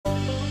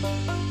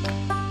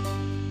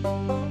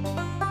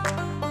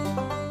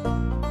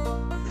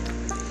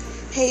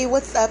Hey,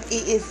 what's up?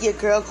 It is your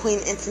girl, Queen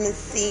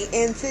Intimacy,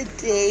 and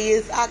today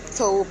is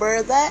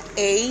October the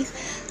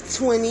 8th,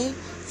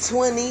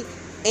 2020,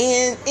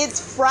 and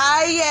it's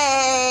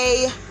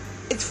Friday.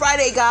 It's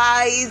Friday,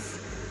 guys.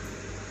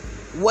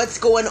 What's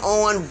going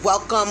on?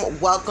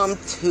 Welcome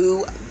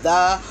to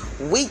the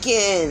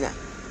weekend.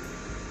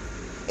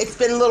 It's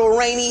been a little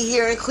rainy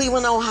here in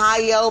Cleveland,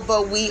 Ohio,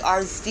 but we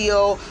are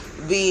still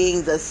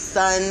being the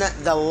sun,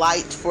 the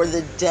light for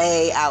the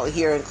day out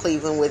here in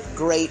Cleveland with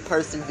great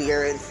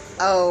perseverance.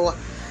 Oh,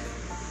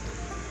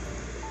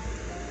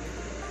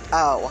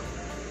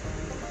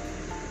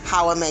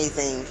 how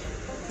amazing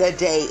the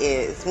day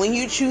is when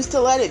you choose to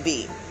let it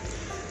be.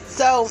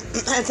 So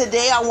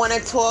today I want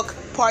to talk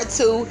part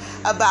 2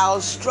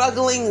 about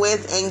struggling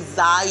with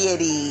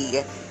anxiety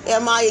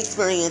and my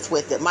experience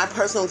with it, my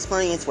personal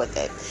experience with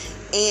it.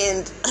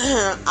 And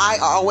I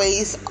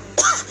always,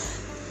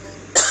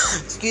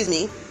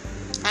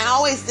 I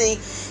always think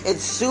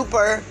it's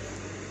super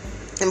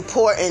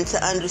important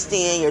to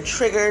understand your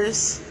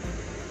triggers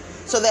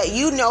so that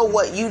you know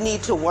what you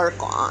need to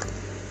work on.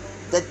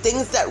 The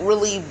things that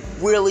really,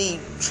 really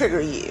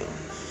trigger you,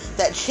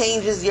 that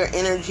changes your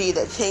energy,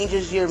 that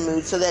changes your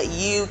mood so that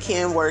you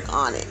can work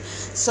on it.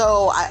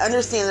 So I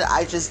understand that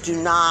I just do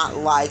not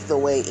like the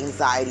way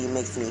anxiety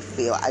makes me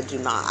feel. I do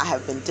not. I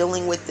have been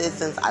dealing with this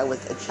since I was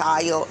a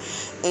child,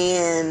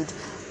 and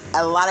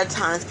a lot of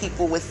times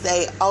people would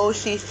say, oh,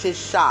 she's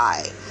just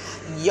shy.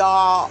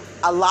 Y'all,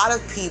 a lot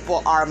of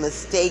people are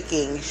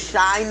mistaking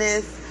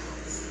shyness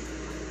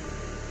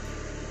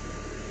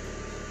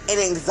and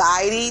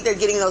anxiety. They're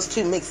getting those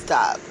two mixed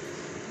up.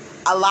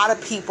 A lot of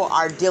people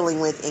are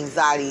dealing with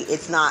anxiety.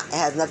 It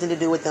has nothing to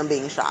do with them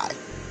being shy.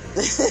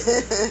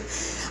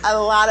 A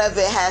lot of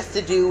it has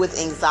to do with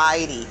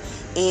anxiety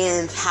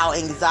and how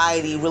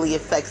anxiety really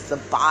affects the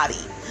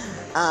body,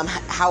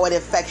 how it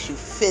affects you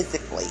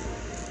physically.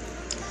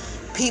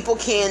 People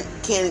can.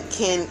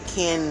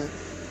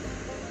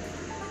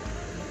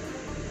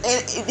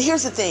 And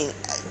here's the thing.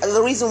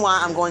 The reason why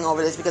I'm going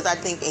over this, because I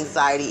think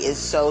anxiety is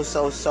so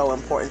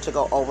important to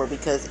go over,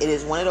 because it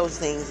is one of those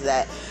things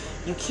that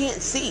you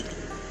can't see.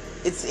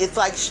 It's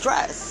like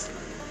stress.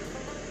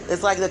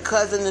 It's like the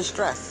cousin of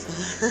stress.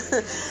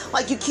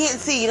 Like you can't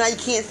see, you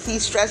can't see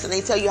stress, and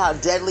they tell you how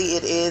deadly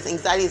it is.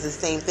 Anxiety is the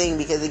same thing,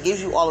 because it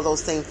gives you all of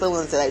those same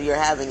feelings that you're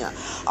having a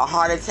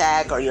heart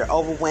attack, or you're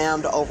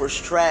overwhelmed, or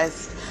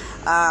overstressed.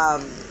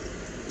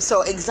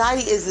 So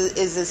anxiety is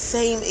the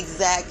same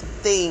exact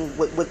thing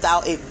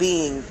without it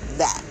being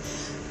that.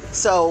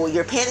 So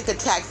your panic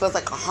attack feels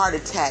like a heart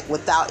attack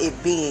without it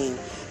being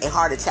a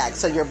heart attack.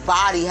 So your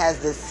body has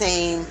the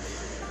same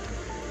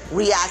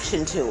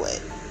reaction to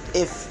it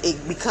if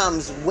it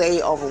becomes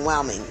way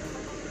overwhelming.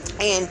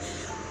 And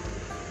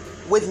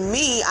with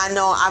me, I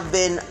know I've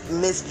been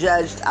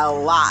misjudged a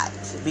lot,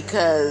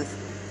 because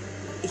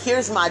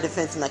here's my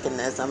defense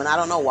mechanism, and I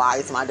don't know why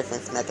it's my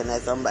defense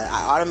mechanism, but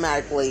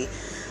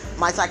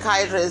my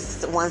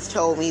psychiatrist once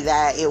told me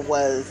that it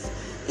was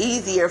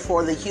easier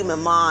for the human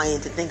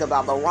mind to think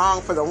about the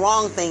wrong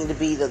thing to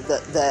be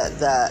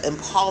the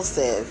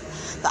impulsive,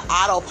 the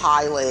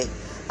autopilot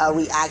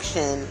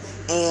reaction,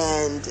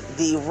 and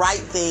the right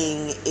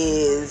thing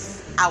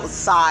is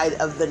outside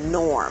of the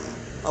norm.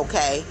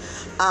 Okay,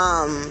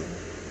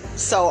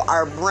 so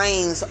our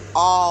brains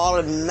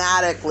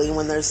automatically,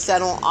 when they're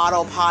set on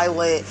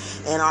autopilot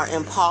and our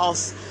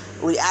impulse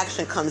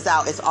reaction comes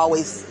out, it's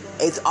always,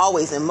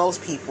 in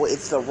most people,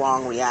 it's the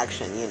wrong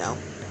reaction,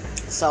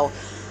 So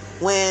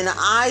when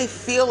I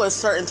feel a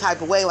certain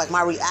type of way, like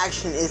my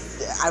reaction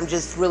is, I'm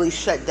just really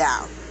shut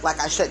down.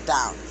 Like I shut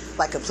down,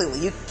 like completely.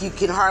 You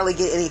can hardly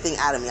get anything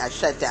out of me. I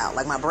shut down.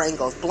 Like my brain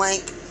goes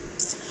blank.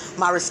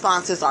 My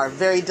responses are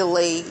very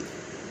delayed,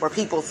 where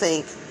people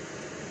think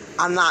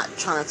I'm not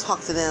trying to talk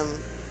to them,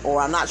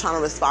 or I'm not trying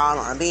to respond,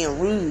 or I'm being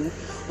rude,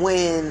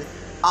 when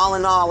all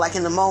in all, like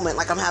in the moment,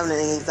 like I'm having an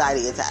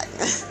anxiety attack.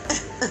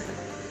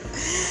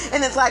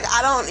 And it's like,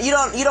 you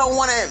don't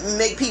want to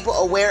make people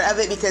aware of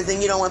it, because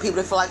then you don't want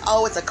people to feel like,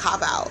 oh, it's a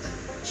cop-out.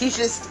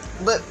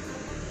 But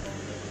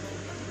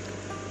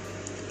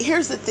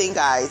here's the thing,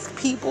 guys.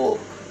 People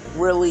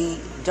really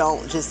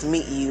don't just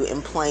meet you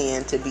and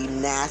plan to be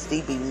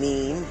nasty, be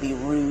mean, be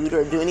rude,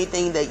 or do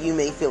anything that you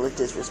may feel is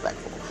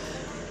disrespectful,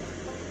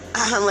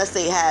 unless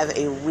they have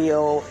a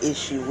real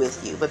issue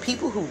with you. But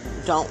people who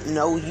don't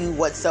know you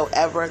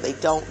whatsoever, they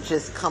don't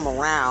just come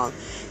around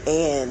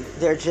and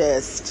they're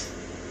just...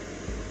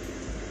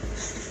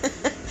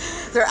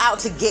 they're out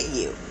to get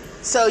you.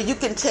 So you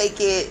can take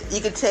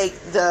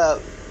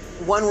the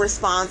one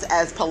response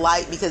as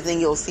polite, because then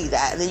you'll see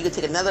that, and then you can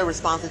take another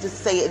response and just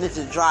say it, and it's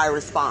a dry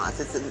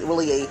response. It's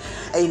really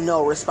a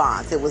no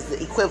response. It was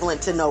the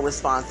equivalent to no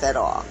response at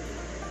all.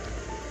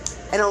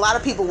 And a lot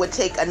of people would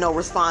take a no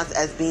response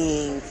as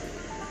being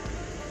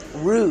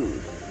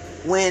rude,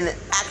 when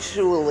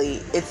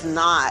actually it's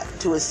not,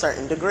 to a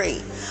certain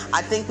degree.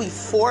 I think we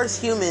force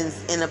humans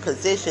in a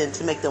position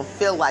to make them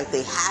feel like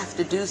they have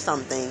to do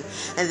something,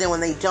 and then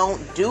when they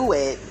don't do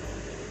it,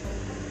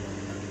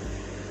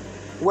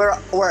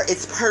 where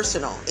it's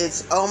personal.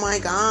 It's, oh my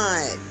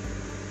God,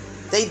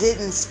 they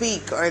didn't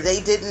speak, or they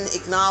didn't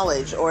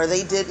acknowledge, or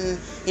they didn't,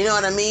 you know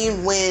what I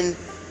mean? When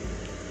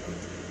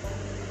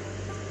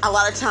a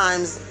lot of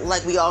times,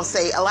 like we all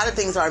say, a lot of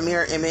things are a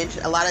mirror image.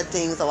 A lot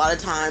of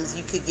times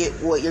you could get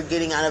what you're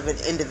getting out of an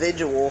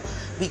individual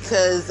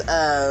because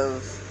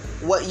of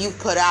what you've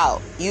put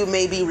out. You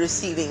may be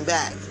receiving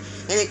back.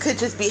 And it could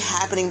just be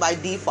happening by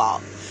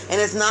default.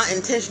 And it's not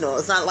intentional.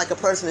 It's not like a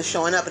person is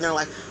showing up and they're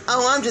like,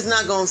 oh, I'm just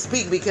not going to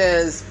speak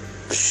because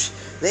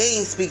they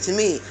ain't speak to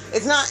me.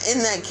 It's not in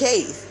that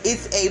case.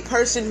 It's a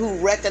person who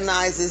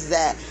recognizes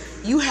that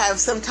you have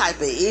some type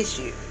of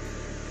issue.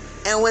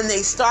 And when they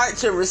start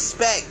to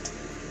respect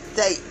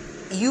that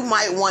you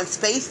might want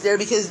space there,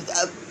 because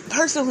a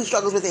person who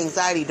struggles with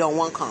anxiety don't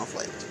want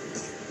conflict.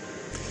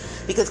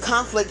 Because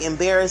conflict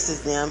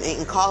embarrasses them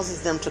and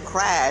causes them to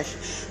crash,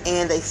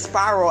 and they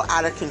spiral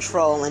out of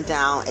control and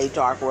down a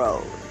dark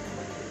road.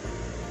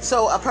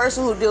 So a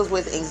person who deals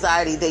with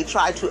anxiety, they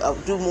try to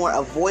do more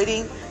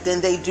avoiding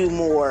than they do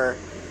more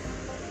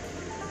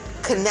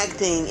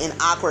connecting in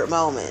awkward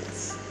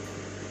moments.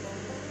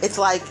 It's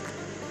like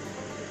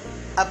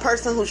a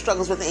person who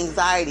struggles with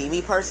anxiety,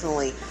 me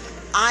personally,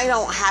 I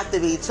don't have to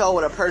be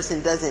told a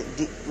person doesn't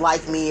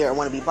like me or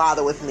want to be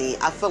bothered with me.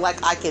 I feel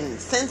like I can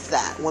sense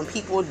that when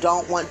people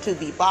don't want to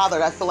be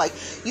bothered. I feel like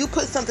you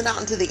put something out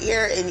into the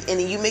air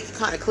and you make it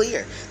kind of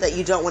clear that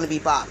you don't want to be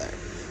bothered.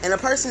 And a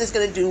person is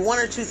going to do one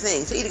or two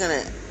things. They're either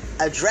going to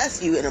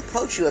address you and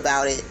approach you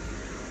about it,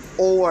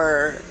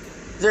 or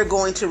they're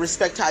going to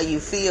respect how you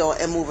feel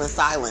and move in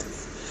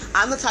silence.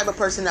 I'm the type of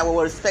person that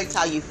will respect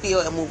how you feel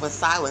and move in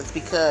silence,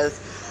 because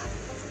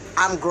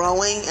I'm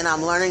growing and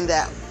I'm learning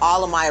that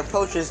all of my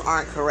approaches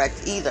aren't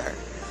correct either.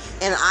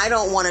 And I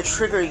don't want to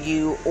trigger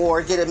you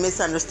or get a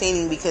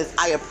misunderstanding because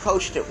I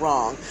approached it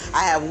wrong.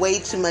 I have way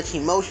too much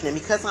emotion, and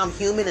because I'm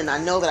human and I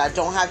know that I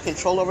don't have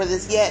control over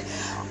this yet,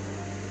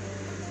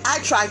 I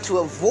try to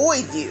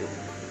avoid you.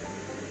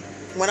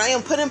 When I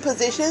am put in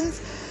positions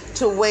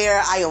to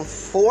where I am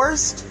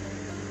forced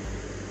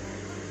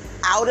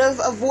out of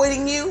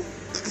avoiding you,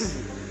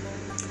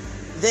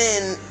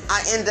 then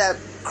I end up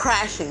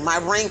crashing. My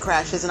brain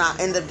crashes and I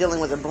end up dealing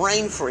with a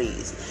brain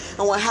freeze.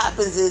 And what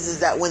happens is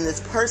that when this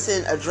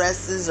person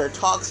addresses or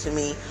talks to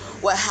me,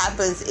 what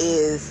happens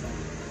is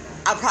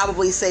I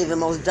probably say the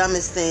most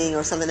dumbest thing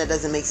or something that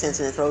doesn't make sense,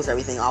 and it throws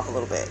everything off a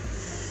little bit.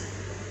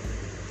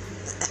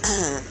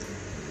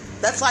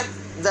 That's like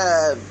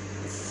the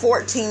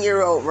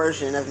 14-year-old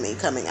version of me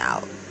coming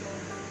out.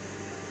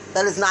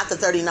 That is not the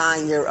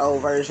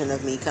 39-year-old version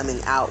of me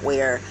coming out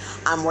where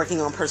I'm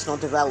working on personal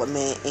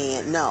development.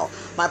 And no,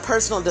 my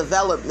personal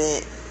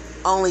development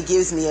only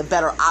gives me a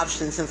better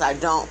option since I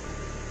don't.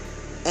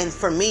 And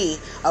for me,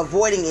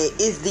 avoiding it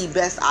is the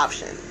best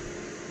option.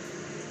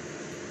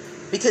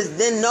 Because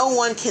then no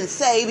one can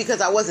say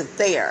because I wasn't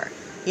there.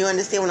 You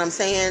understand what I'm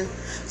saying?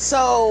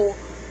 So,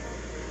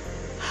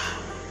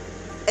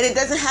 and it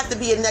doesn't have to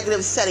be a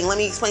negative setting. Let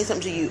me explain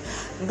something to you.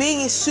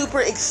 Being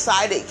super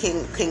excited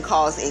can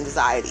cause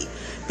anxiety.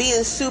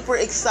 Being super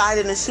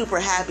excited and super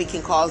happy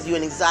can cause you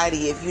an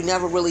anxiety if you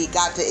never really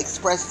got to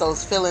express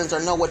those feelings or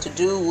know what to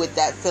do with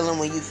that feeling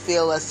when you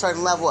feel a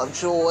certain level of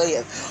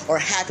joy or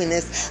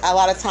happiness. A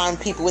lot of time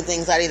people with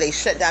anxiety, they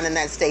shut down in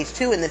that stage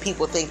too, and then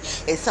people think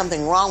it's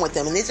something wrong with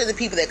them. And these are the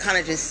people that kind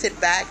of just sit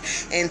back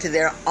into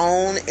their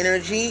own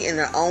energy, in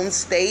their own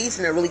space,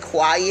 and they're really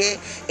quiet.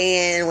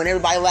 And when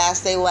everybody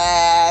laughs, they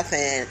laugh.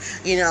 And,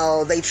 you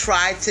know, they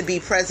try to be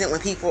present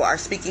when people are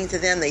speaking to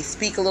them. They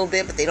speak a little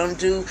bit, but they don't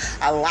do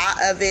a lot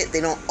of it.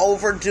 They don't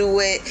overdo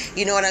it.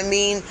 You know what I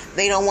mean?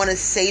 They don't want to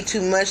say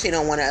too much. They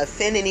don't want to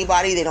offend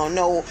anybody. They don't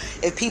know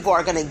if people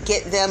are going to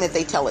get them if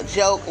they tell a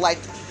joke. Like,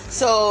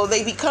 so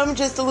they become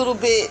just a little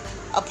bit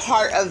a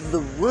part of the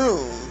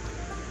room.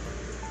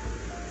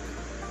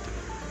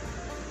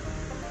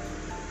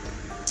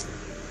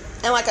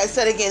 And like I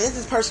said again, this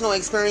is personal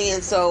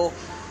experience, so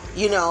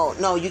you know,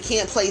 no, you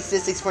can't place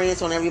this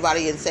experience on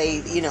everybody and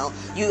say, you know,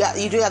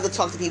 you do have to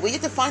talk to people. You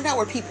have to find out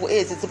where people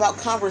is. It's about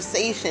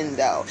conversation,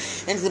 though.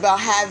 And it's about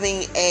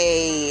having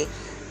a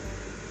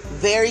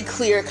very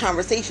clear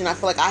conversation. I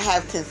feel like I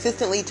have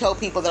consistently told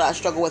people that I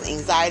struggle with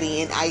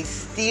anxiety, and I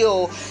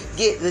still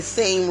get the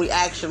same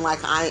reaction. Like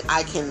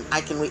I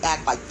can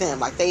react like them.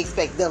 Like they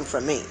expect them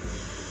from me.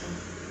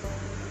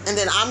 And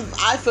then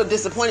I feel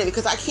disappointed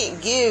because I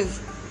can't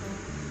give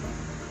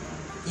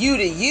you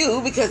to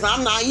you because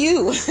I'm not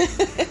you.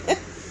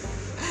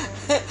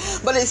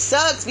 But it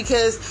sucks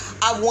because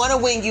I want to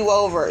win you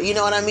over. You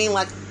know what I mean?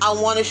 Like, I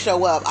want to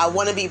show up. I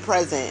want to be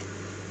present.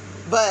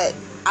 But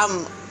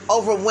I'm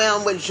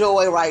overwhelmed with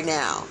joy right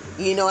now.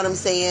 You know what I'm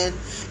saying?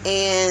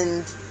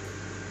 And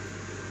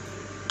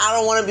I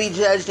don't want to be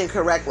judged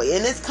incorrectly.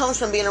 And this comes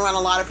from being around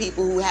a lot of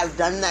people who have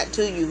done that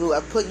to you, who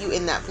have put you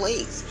in that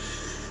place.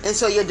 And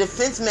so your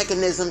defense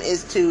mechanism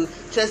is to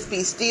just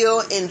be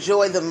still,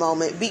 enjoy the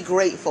moment, be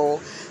grateful,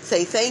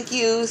 say thank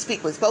you,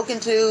 speak when spoken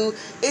to.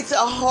 It's a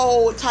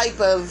whole type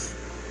of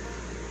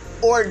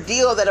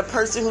ordeal that a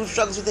person who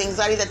struggles with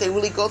anxiety that they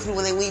really go through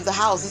when they leave the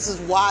house. This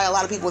is why a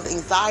lot of people with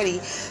anxiety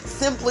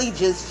simply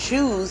just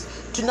choose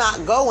to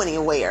not go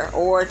anywhere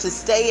or to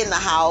stay in the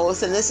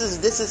house. And this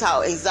is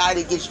how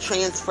anxiety gets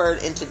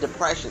transferred into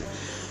depression.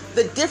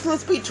 The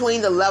difference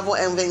between the level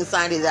of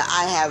anxiety that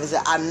I have is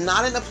that I'm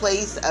not in a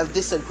place of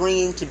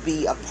disagreeing to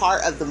be a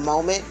part of the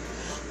moment,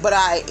 but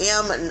I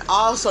am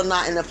also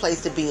not in a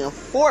place of being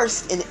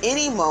forced in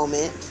any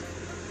moment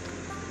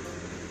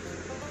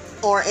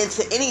or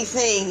into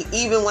anything,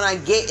 even when I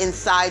get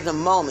inside the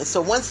moment.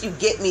 So once you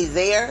get me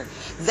there,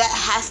 that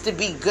has to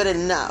be good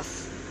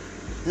enough.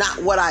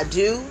 Not what I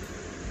do,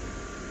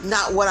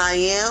 not what I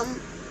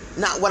am,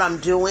 not what I'm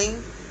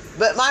doing,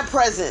 but my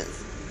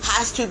presence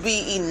has to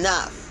be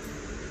enough.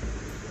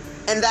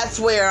 And that's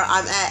where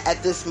I'm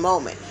at this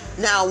moment.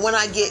 Now, when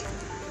I get,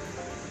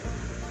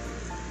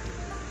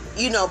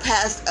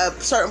 past a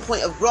certain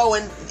point of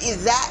growing,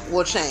 that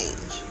will change.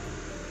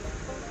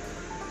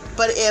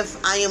 But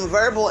if I am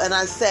verbal and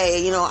I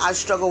say, I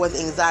struggle with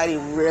anxiety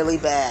really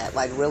bad,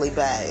 like really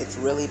bad, it's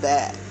really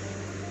bad.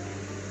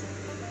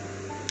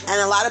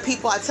 And a lot of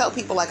people, I tell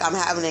people like I'm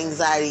having an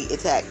anxiety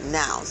attack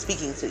now,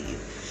 speaking to you.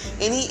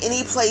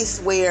 Any place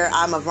where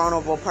I'm a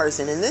vulnerable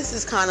person, and this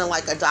is kind of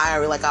like a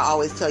diary, like I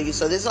always tell you.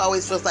 So this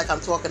always feels like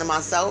I'm talking to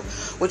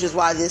myself, which is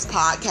why this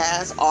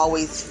podcast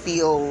always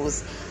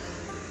feels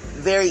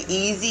very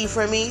easy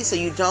for me. So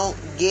you don't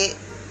get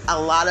a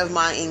lot of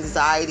my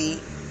anxiety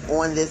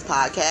on this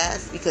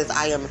podcast because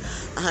I am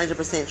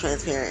 100%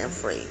 transparent and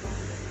free.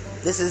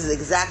 This is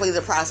exactly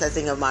the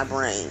processing of my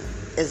brain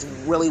is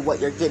really what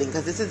you're getting,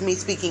 because this is me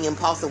speaking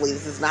impulsively.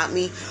 This is not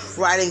me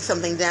writing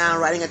something down,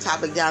 writing a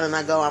topic down, and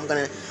I go, I'm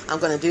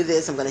gonna do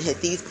this, I'm gonna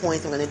hit these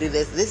points, I'm gonna do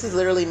this. This is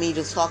literally me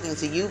just talking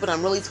to you, but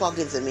I'm really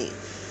talking to me.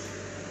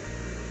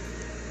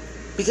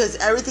 Because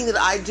everything that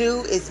I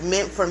do is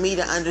meant for me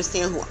to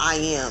understand who I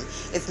am.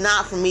 It's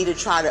not for me to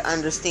try to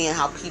understand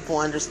how people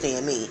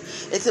understand me.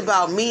 It's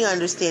about me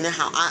understanding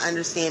how I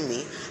understand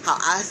me, how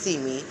I see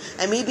me,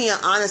 and me being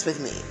honest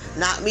with me.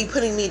 Not me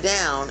putting me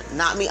down,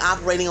 not me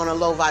operating on a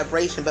low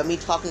vibration, but me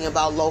talking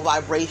about low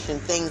vibration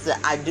things that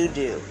I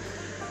do.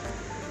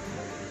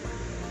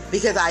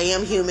 Because I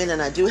am human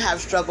and I do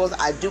have struggles.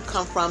 I do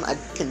come from a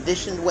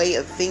conditioned way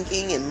of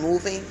thinking and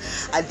moving.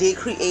 I did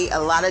create a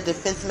lot of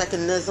defense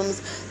mechanisms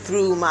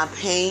through my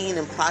pain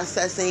and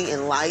processing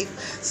in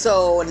life.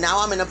 So now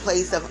I'm in a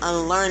place of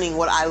unlearning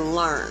what I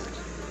learned.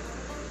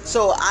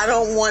 So I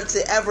don't want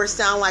to ever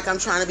sound like I'm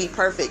trying to be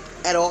perfect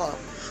at all.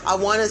 I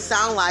want to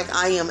sound like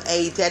I am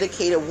a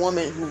dedicated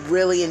woman who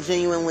really and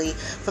genuinely,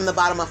 from the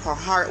bottom of her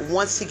heart,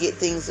 wants to get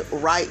things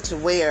right, to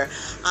where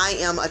I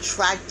am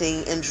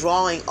attracting and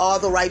drawing all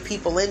the right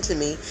people into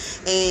me,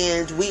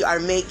 and we are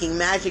making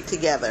magic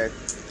together,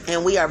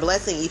 and we are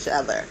blessing each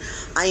other.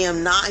 I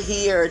am not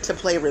here to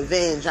play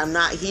revenge. I'm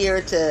not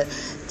here to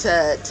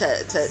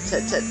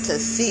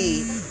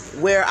see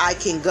where I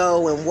can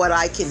go and what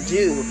I can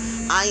do.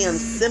 I am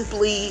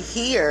simply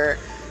here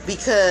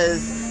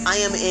because I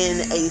am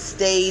in a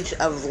stage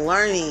of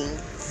learning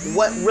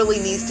what really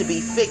needs to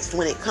be fixed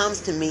when it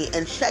comes to me,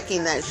 and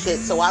checking that shit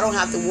so I don't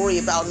have to worry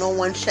about no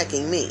one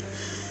checking me.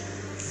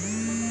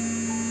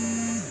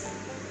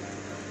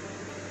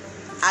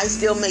 I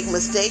still make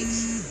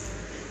mistakes,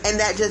 and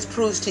that just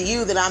proves to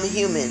you that I'm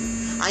human.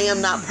 I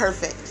am not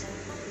perfect.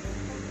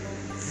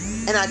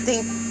 And I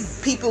think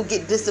people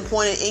get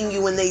disappointed in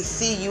you when they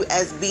see you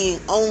as being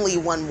only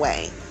one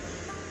way.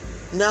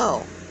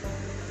 No.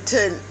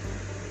 To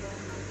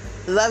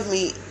love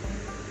me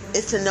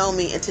is to know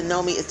me, and to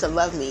know me is to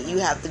love me. You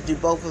have to do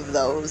both of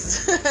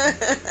those.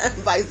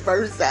 Vice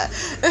versa.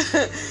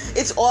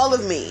 It's all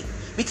of me.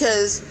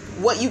 Because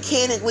what you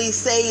can at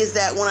least say is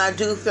that when I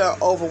do feel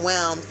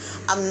overwhelmed,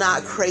 I'm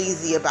not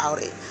crazy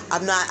about it.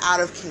 I'm not out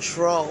of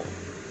control.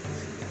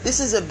 This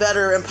is a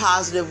better and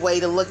positive way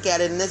to look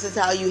at it, and this is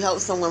how you help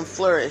someone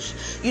flourish.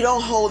 You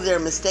don't hold their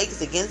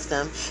mistakes against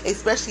them,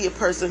 especially a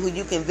person who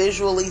you can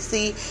visually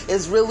see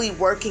is really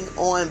working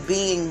on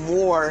being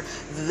more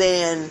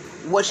than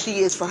what she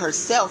is for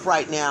herself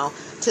right now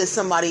to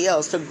somebody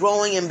else, to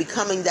growing and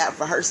becoming that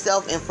for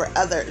herself and for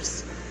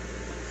others.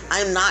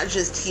 I'm not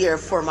just here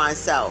for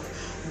myself.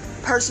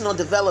 Personal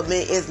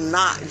development is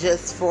not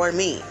just for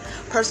me.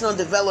 Personal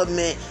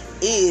development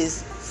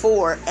is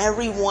for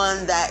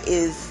everyone that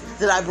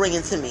I bring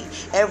into me,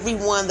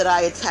 everyone that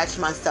I attach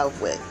myself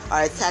with,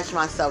 or attach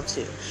myself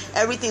to,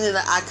 everything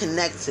that I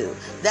connect to.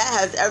 That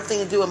has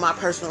everything to do with my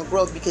personal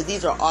growth, because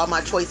these are all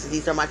my choices.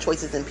 These are my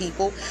choices in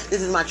people.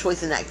 This is my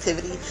choice in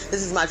activity.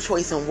 This is my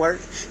choice in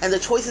work. And the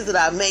choices that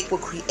I make will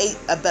create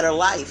a better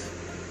life.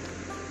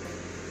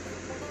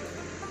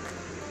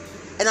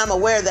 And I'm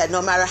aware that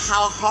no matter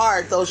how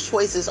hard those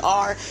choices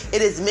are,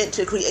 it is meant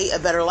to create a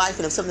better life.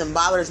 And if something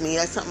bothers me,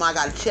 that's something I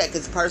got to check.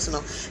 It's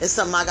personal. It's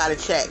something I got to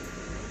check.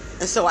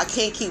 And so I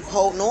can't keep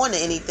holding on to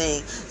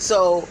anything.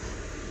 So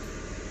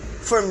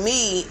for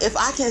me, if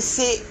I can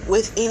sit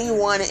with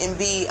anyone and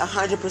be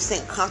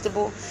 100%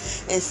 comfortable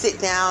and sit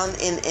down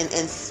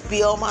and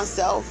spill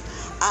myself,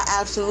 I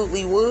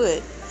absolutely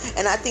would.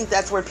 And I think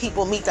that's where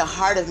people meet the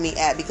heart of me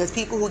at, because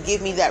people who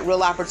give me that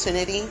real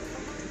opportunity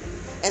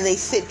and they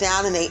sit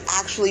down and they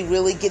actually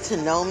really get to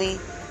know me,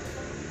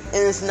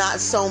 And it's not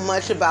so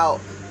much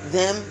about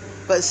them,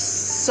 but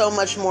so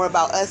much more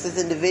about us as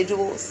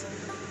individuals.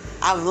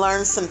 I've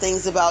learned some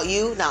things about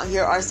you. Now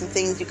here are some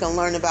things you can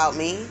learn about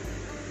me.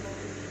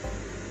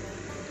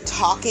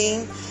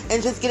 Talking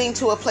and just getting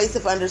to a place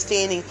of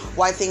understanding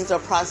why things are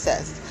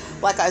processed.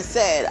 Like I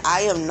said,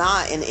 I am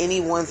not in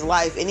anyone's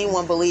life.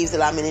 Anyone believes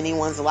that I'm in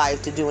anyone's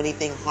life to do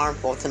anything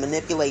harmful, to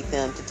manipulate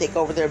them, to take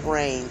over their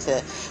brain,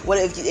 to what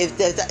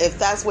if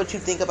that's what you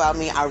think about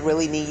me, I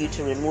really need you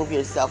to remove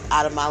yourself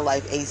out of my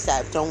life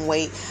ASAP. Don't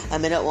wait a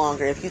minute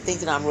longer. If you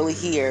think that I'm really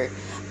here,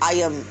 I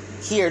am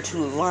here to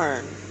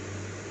learn.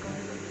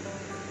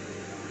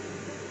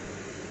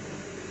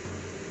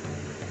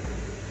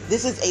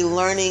 This is a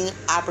learning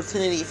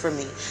opportunity for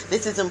me.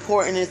 This is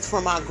important. It's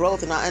for my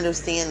growth, and I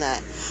understand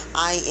that.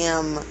 I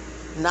am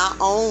not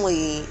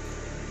only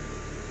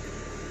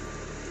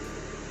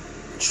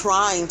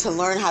trying to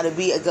learn how to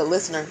be a good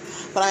listener,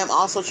 but I am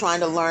also trying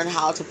to learn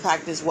how to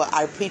practice what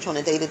I preach on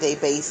a day-to-day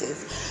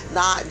basis.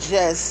 Not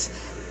just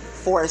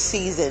for a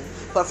season,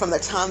 but from the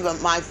time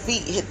that my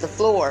feet hit the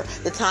floor,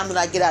 the time that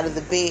I get out of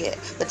the bed,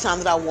 the time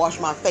that I wash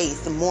my face,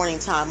 the morning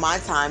time, my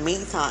time,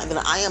 me time,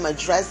 that I am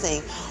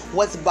addressing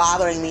what's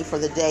bothering me for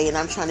the day, and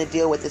I'm trying to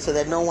deal with it so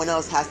that no one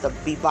else has to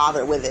be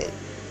bothered with it.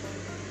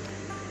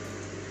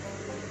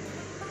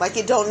 Like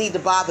it don't need to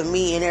bother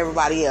me and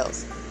everybody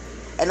else.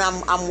 And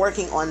I'm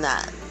working on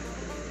that.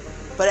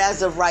 But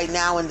as of right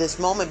now in this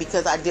moment,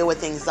 because I deal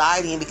with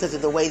anxiety and because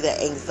of the way that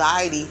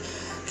anxiety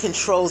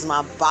controls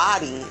my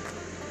body,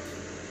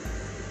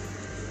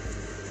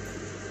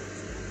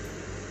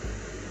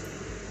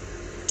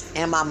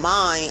 and my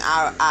mind,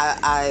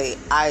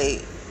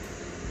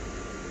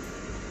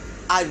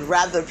 I'd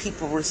rather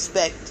people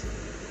respect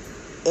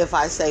if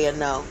I say a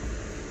no.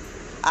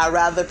 I'd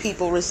rather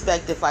people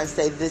respect if I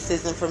say this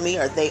isn't for me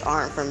or they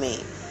aren't for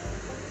me.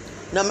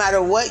 No matter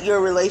what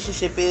your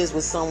relationship is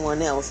with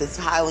someone else, it's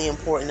highly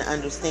important to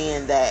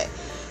understand that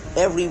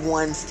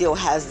everyone still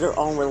has their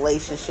own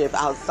relationship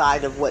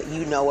outside of what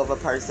you know of a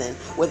person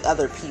with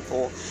other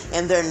people.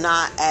 And they're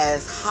not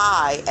as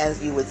high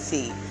as you would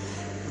see.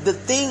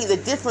 The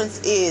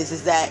difference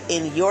is that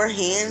in your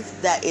hands,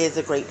 that is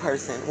a great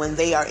person when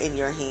they are in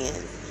your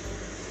hands.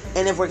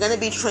 And if we're going to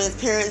be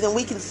transparent, then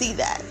we can see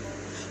that.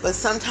 But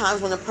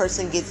sometimes when a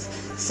person gets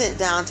sent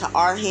down to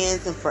our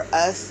hands and for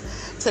us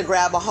to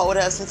grab a hold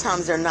of,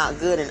 sometimes they're not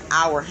good in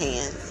our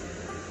hands.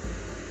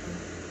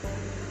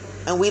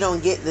 And we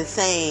don't get the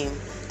same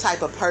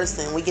type of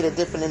person. We get a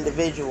different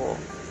individual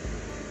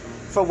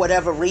for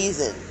whatever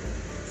reason,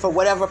 for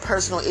whatever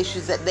personal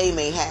issues that they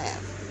may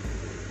have.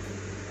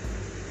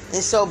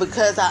 And so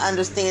because I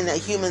understand that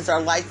humans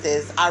are like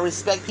this, I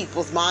respect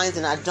people's minds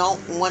and I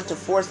don't want to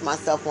force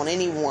myself on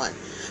anyone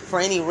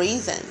for any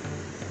reason.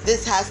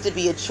 This has to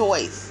be a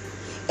choice.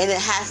 And it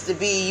has to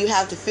be, you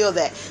have to feel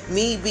that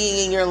me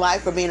being in your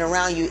life or being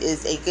around you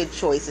is a good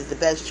choice, is the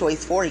best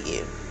choice for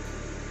you.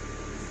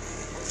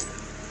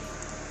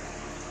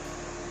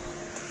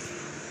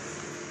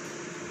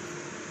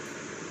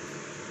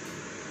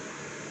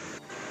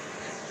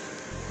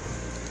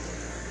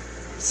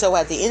 So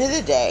at the end of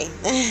the day,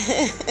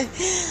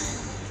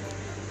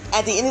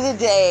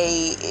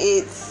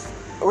 it's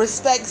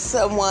respect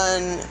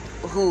someone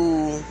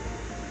who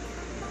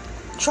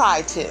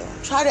try to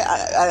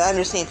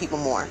understand people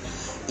more.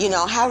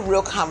 Have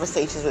real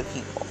conversations with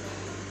people.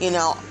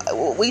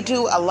 We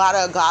do a lot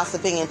of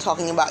gossiping and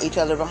talking about each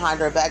other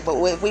behind our back,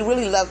 but if we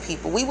really love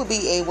people, we would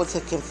be able to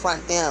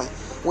confront them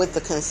with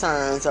the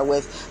concerns or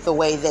with the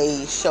way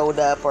they showed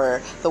up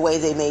or the way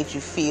they made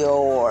you feel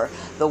or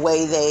the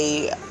way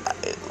they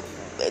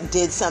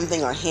did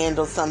something or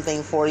handled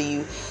something for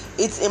you.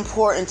 It's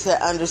important to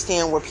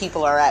understand where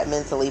people are at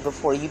mentally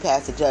before you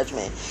pass a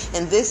judgment.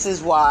 And this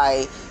is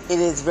why it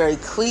is very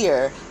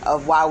clear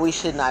of why we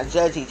should not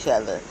judge each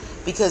other,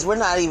 because we're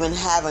not even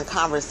having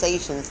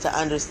conversations to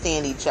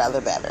understand each other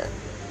better.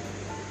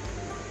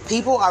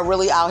 People are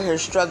really out here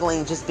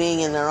struggling just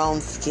being in their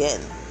own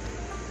skin.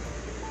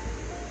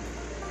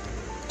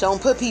 Don't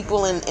put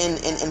people in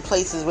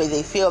places where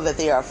they feel that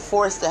they are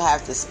forced to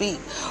have to speak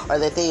or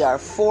that they are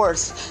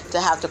forced to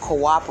have to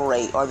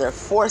cooperate or they're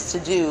forced to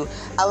do.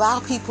 Allow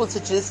people to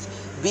just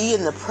be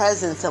in the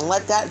presence and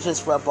let that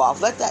just rub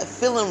off. Let that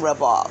feeling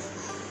rub off.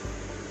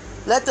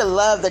 Let the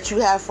love that you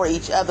have for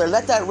each other,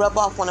 let that rub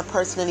off on a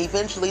person, and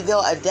eventually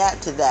they'll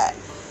adapt to that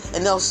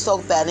and they'll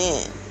soak that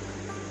in.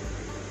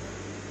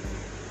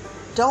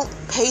 Don't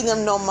pay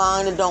them no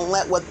mind and don't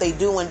let what they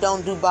do and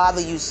don't do bother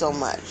you so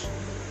much.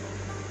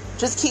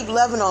 Just keep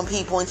loving on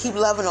people and keep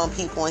loving on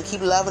people and keep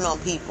loving on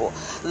people.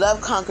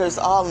 Love conquers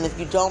all, and if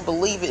you don't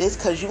believe it, it's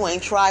because you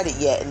ain't tried it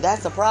yet, and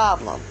that's a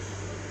problem.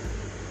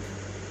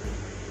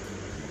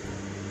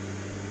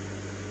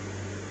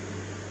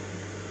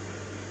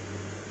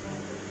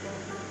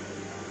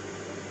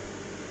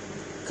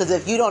 Because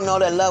if you don't know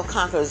that love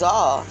conquers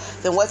all,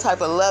 then what type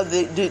of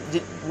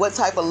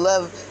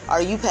love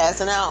are you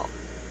passing out?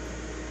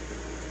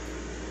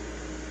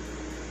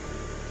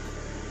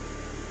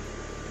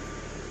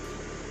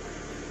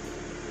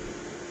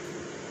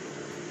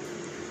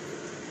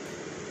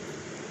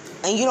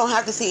 And you don't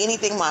have to see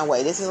anything my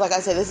way. This is, like I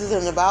said, this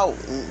isn't about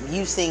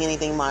you seeing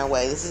anything my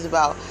way. This is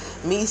about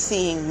me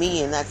seeing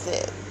me, and that's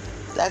it.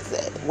 That's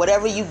it.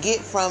 Whatever you get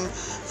from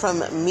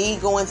me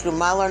going through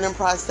my learning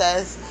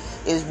process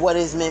is what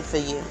is meant for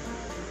you.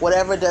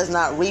 Whatever does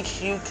not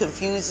reach you,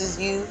 confuses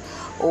you,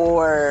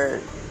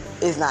 or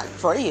is not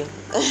for you.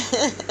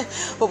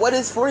 But what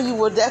is for you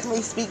will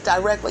definitely speak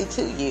directly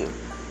to you.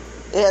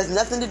 It has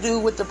nothing to do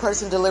with the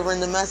person delivering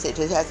the message.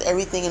 It has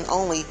everything and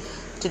only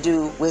to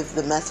do with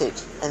the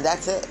message, and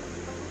that's it.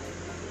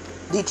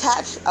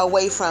 Detach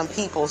away from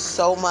people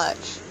so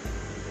much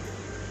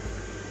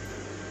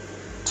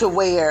to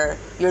where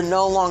you're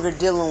no longer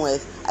dealing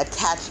with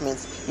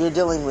attachments. You're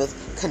dealing with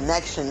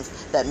connections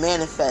that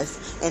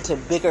manifest into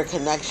bigger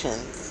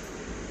connections.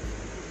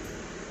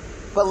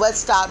 But let's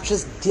stop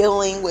just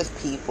dealing with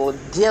people,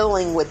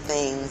 dealing with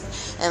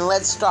things, and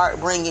let's start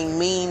bringing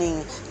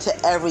meaning to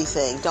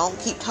everything. Don't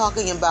keep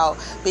talking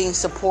about being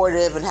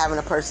supportive and having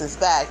a person's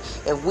back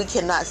if we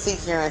cannot sit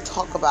here and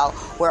talk about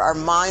where our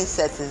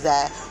mindsets is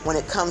at when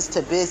it comes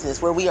to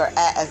business, where we are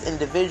at as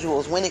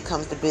individuals when it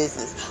comes to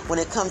business, when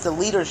it comes to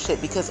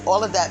leadership, because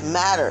all of that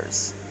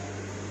matters.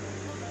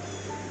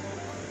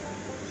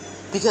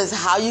 Because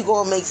how you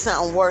gonna make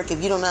something work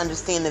if you don't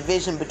understand the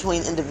vision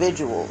between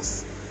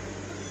individuals?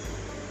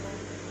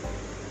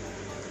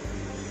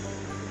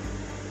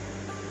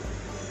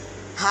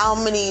 How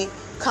many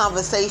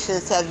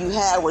conversations have you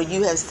had where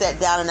you have sat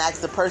down and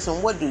asked the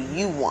person, what do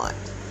you want?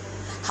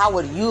 How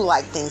would you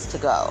like things to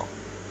go?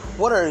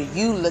 What are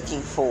you looking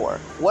for?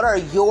 What are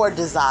your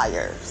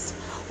desires?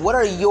 What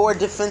are your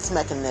defense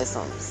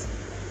mechanisms?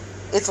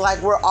 It's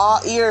like we're all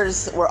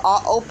ears, we're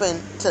all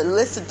open to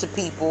listen to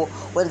people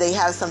when they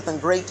have something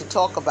great to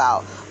talk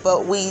about.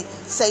 But we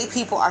say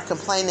people are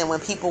complaining when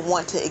people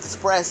want to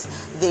express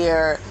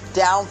their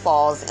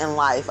downfalls in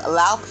life.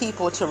 Allow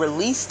people to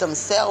release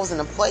themselves in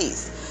a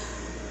place.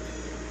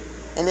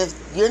 And if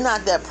you're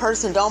not that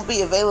person, don't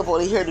be available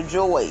to hear the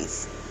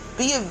joys.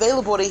 Be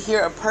available to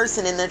hear a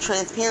person in their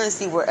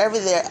transparency wherever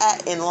they're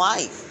at in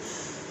life.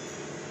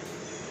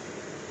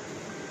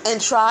 And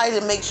try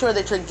to make sure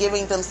that you're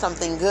giving them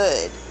something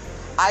good.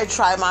 I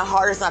try my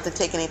hardest not to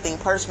take anything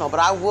personal, but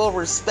I will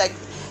respect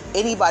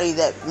anybody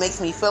that makes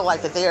me feel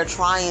like that they are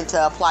trying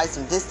to apply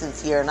some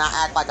distance here and I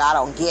act like I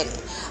don't get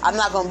it. I'm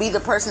not going to be the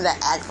person that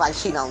acts like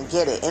she don't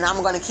get it. And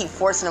I'm going to keep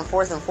forcing.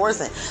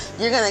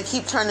 You're going to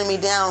keep turning me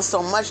down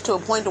so much to a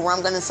point to where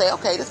I'm going to say,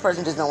 okay, this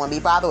person just don't want to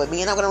be bothered with me.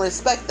 And I'm going to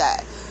respect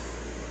that.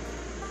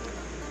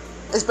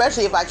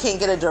 Especially if I can't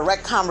get a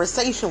direct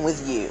conversation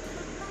with you.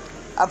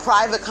 A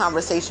private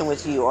conversation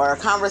with you, or a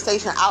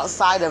conversation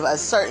outside of a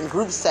certain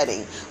group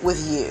setting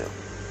with you.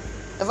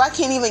 If I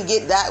can't even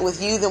get that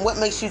with you, then what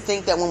makes you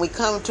think that when we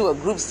come to a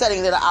group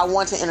setting that I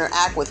want to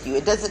interact with you?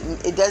 It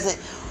doesn't,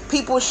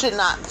 people should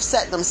not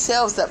set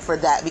themselves up for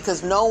that,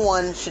 because no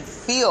one should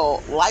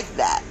feel like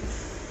that.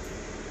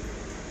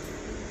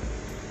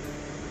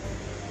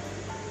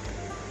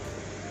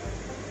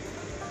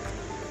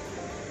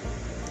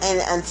 And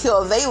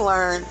until they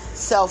learn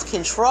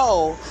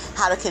self-control,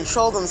 how to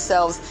control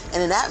themselves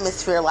in an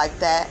atmosphere like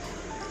that,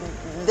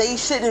 they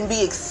shouldn't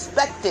be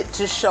expected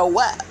to show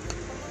up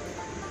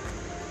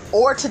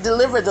or to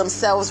deliver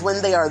themselves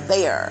when they are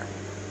there.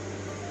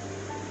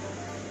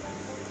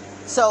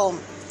 So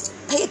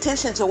pay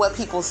attention to what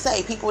people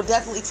say. People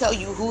definitely tell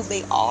you who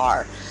they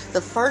are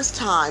the first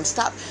time.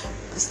 Stop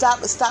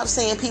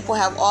saying people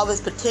have all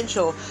this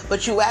potential,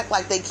 but you act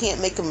like they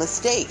can't make a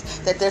mistake,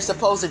 that they're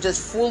supposed to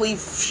just fully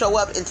show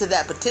up into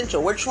that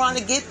potential. We're trying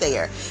to get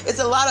there. It's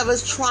a lot of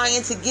us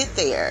trying to get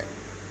there.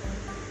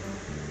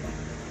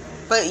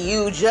 But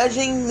you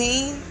judging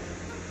me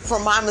for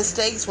my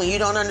mistakes when you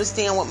don't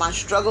understand what my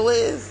struggle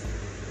is,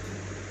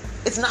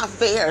 it's not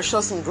fair.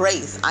 Show some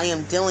grace. I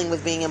am dealing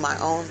with being in my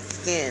own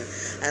skin.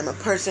 I am a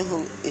person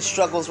who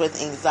struggles with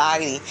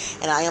anxiety,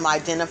 and I am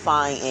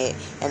identifying it,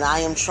 and I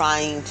am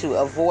trying to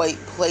avoid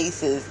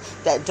places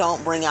that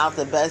don't bring out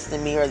the best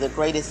in me or the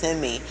greatest in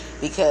me,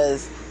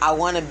 because I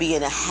want to be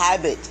in a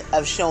habit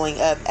of showing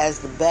up as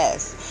the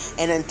best.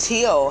 And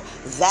until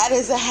that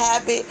is a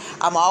habit,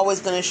 I'm always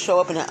going to show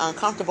up in an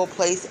uncomfortable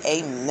place,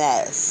 a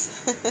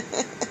mess.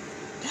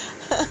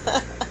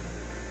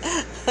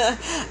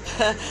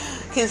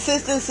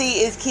 Consistency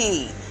is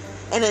key.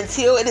 And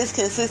until it is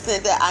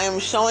consistent that I am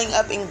showing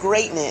up in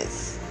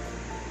greatness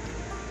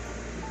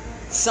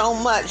so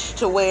much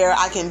to where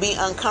I can be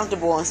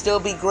uncomfortable and still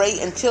be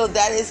great, until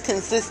that is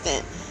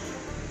consistent,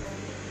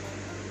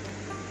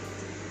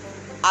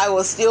 I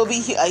will still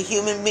be a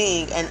human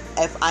being. And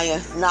if I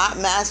have not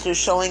mastered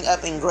showing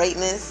up in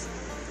greatness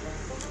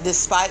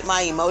despite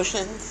my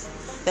emotions,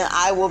 then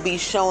I will be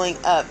showing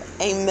up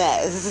a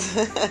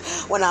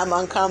mess when I'm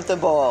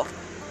uncomfortable.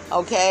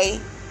 Okay?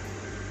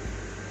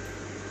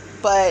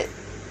 But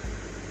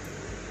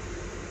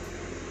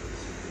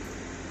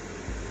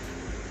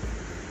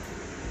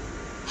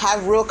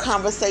have real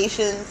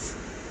conversations.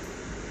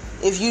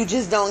 If you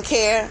just don't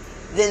care,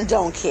 then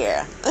don't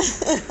care.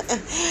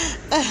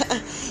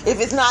 If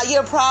it's not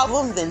your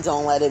problem, then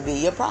don't let it be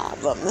your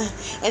problem.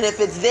 And if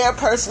it's their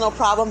personal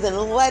problem, then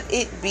let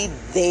it be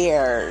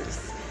theirs.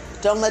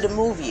 Don't let it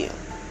move you.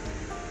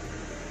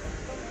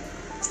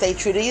 Stay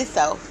true to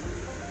yourself.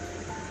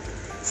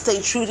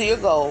 Stay true to your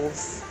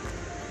goals.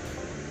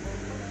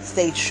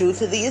 Stay true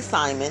to the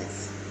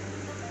assignments.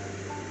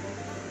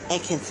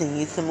 And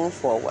continue to move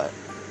forward.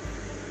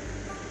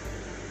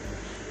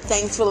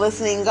 Thanks for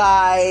listening,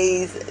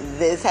 guys.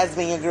 This has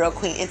been your Girl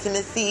Queen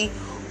Intimacy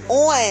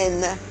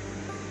on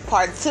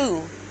part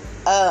 2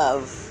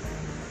 of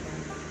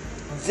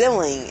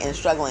dealing and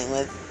struggling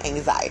with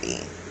anxiety.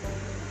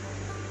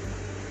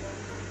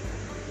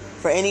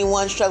 For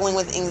anyone struggling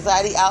with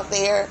anxiety out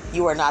there,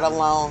 you are not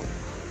alone.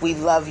 We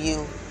love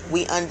you.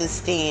 We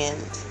understand.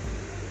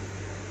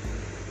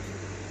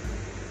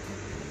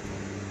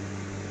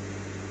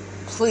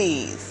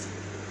 Please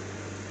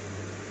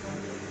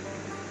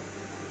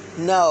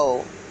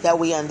know that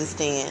we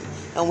understand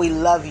and we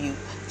love you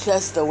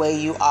just the way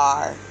you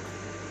are.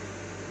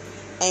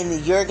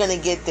 And you're going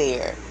to get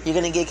there. You're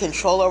going to get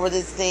control over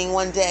this thing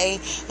one day,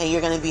 and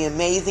you're going to be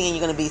amazing, and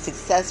you're going to be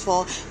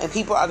successful, and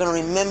people are going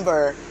to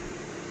remember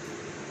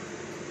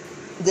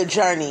the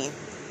journey.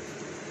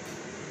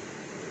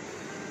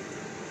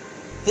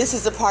 This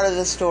is a part of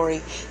the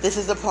story. This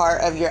is a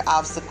part of your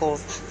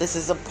obstacles. This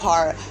is a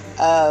part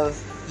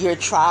of your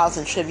trials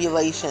and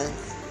tribulations.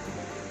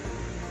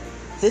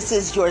 This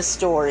is your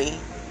story.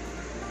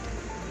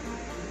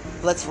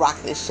 Let's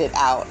rock this shit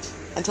out.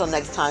 Until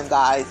next time,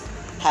 guys,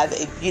 have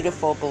a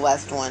beautiful,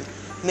 blessed one.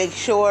 Make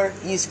sure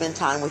you spend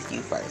time with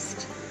you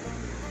first.